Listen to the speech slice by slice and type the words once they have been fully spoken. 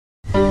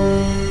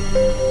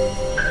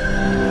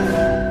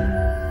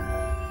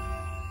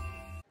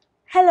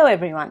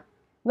everyone,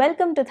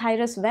 welcome to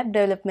Thirus Web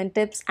Development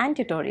Tips and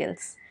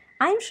Tutorials.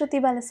 I'm Shruti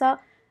Balasa,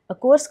 a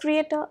course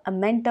creator, a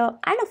mentor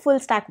and a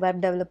full-stack web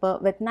developer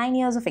with 9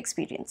 years of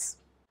experience.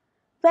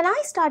 When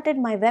I started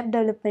my web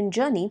development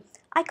journey,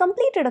 I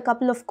completed a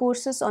couple of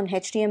courses on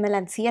HTML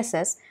and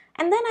CSS,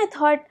 and then I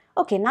thought,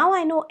 okay, now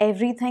I know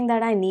everything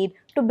that I need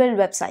to build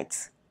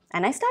websites.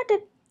 And I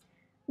started.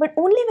 But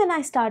only when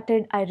I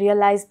started, I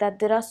realized that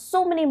there are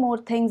so many more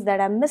things that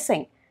I'm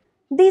missing.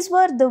 These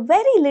were the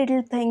very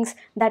little things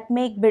that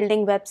make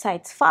building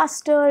websites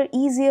faster,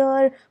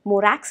 easier,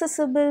 more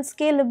accessible,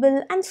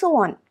 scalable, and so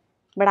on.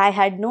 But I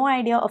had no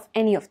idea of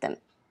any of them.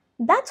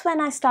 That's when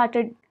I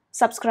started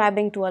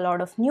subscribing to a lot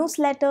of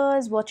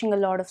newsletters, watching a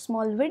lot of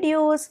small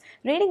videos,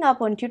 reading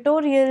up on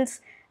tutorials,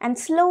 and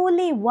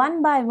slowly,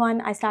 one by one,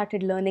 I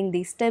started learning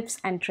these tips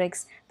and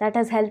tricks that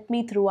has helped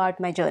me throughout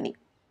my journey.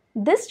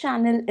 This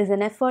channel is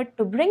an effort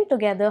to bring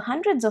together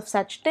hundreds of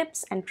such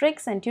tips and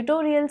tricks and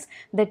tutorials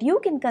that you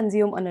can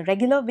consume on a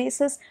regular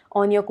basis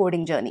on your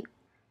coding journey.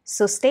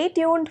 So stay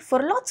tuned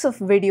for lots of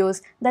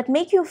videos that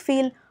make you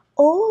feel,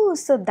 oh,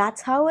 so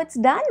that's how it's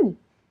done.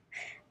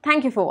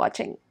 Thank you for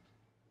watching.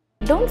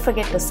 Don't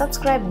forget to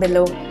subscribe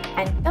below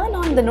and turn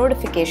on the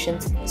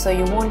notifications so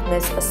you won't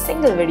miss a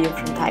single video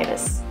from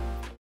Thirus.